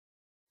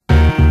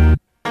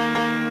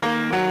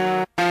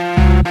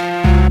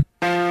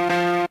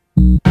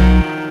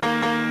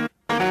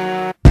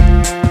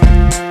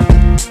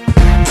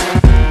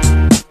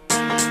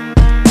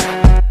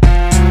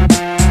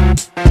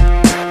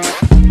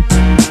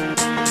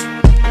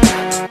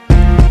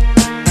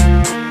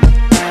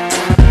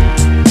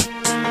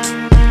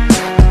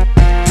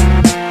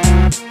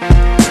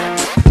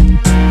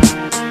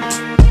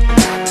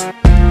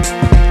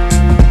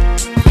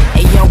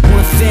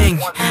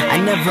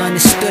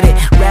with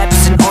it. Rap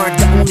is an art,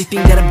 the only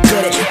thing that I'm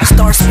good at. I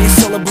start spitting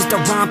syllables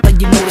that rhyme, but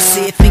you notice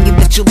it. Thinking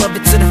that you love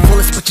it to the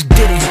fullest, but you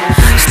didn't.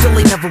 Still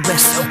ain't never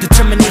rest.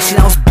 Determination,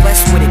 I was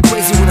blessed with it.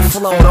 Crazy with a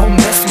flow, don't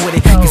mess with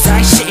it. Cause I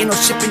ain't shitting or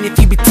shipping if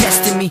you be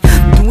testing me.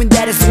 Doing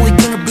that is only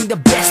gonna bring the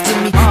best in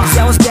me. Cause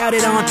I was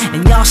doubted on,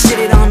 and y'all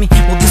shitted on me.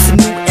 Well, this a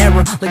new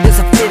era, like there's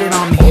a fitted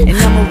on me. And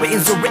I'm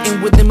written's are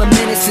written within my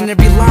minutes. And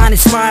every line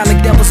is fire,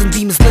 like devils and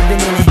demons living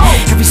in it.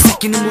 Every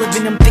second I'm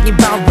living, I'm thinking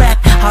about rap.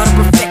 How to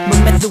perfect my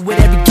method with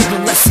every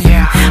given lesson.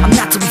 I'm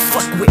not to be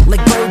fucked with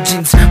like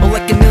virgins, or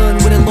like a million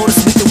with a lotus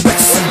with the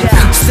rest.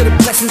 Instead of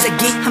blessings I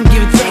get, I'm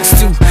giving thanks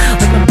to,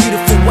 like my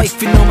beautiful wife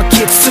and all my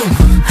kids too.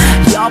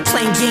 Y'all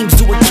playing games,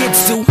 do what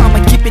kids do.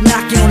 I'ma keep it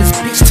knocking on this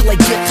bitch till I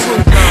get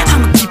through.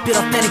 I'ma keep it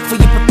authentic for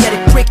your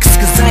pathetic bricks,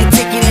 cause I ain't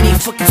taking any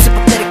fucking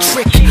sympathetic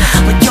trick.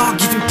 Like y'all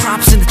giving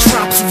props in the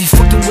drops. If you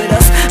fucking with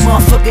us,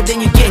 motherfucker, then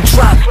you getting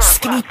dropped.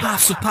 Skinny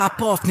pops will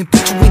pop off, then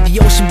put you in the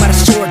ocean by the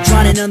shore,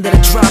 drowning under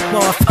the drop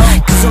off.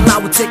 Cause all I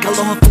would take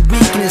aloha for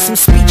weakness. I'm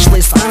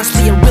speechless,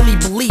 honestly I really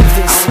believe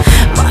this.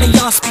 A lot of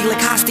y'all speak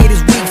like high state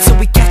is weak, so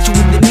we catch you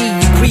with the knee,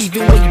 you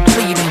grieving while you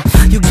bleeding.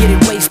 You get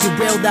it wasted,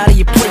 railed out of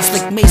your place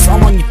like mace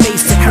all on your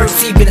face. It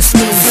hurts even to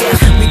sneeze.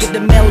 We get the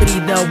melody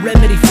though,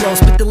 remedy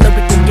flows, but the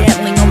lyrical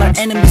gambling all our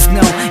enemies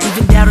know.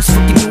 Even doubters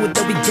fucking knew it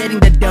that we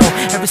getting the dough.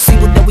 Every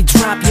single that we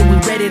drop, yeah, we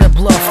ready to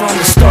blow. From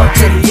the start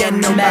to the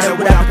end, no matter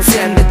what I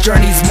pretend, the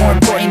journey's more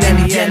important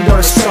than the end or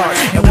the start.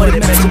 And what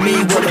it meant to me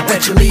will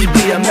eventually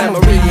be a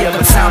memory of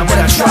a time when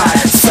I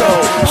tried so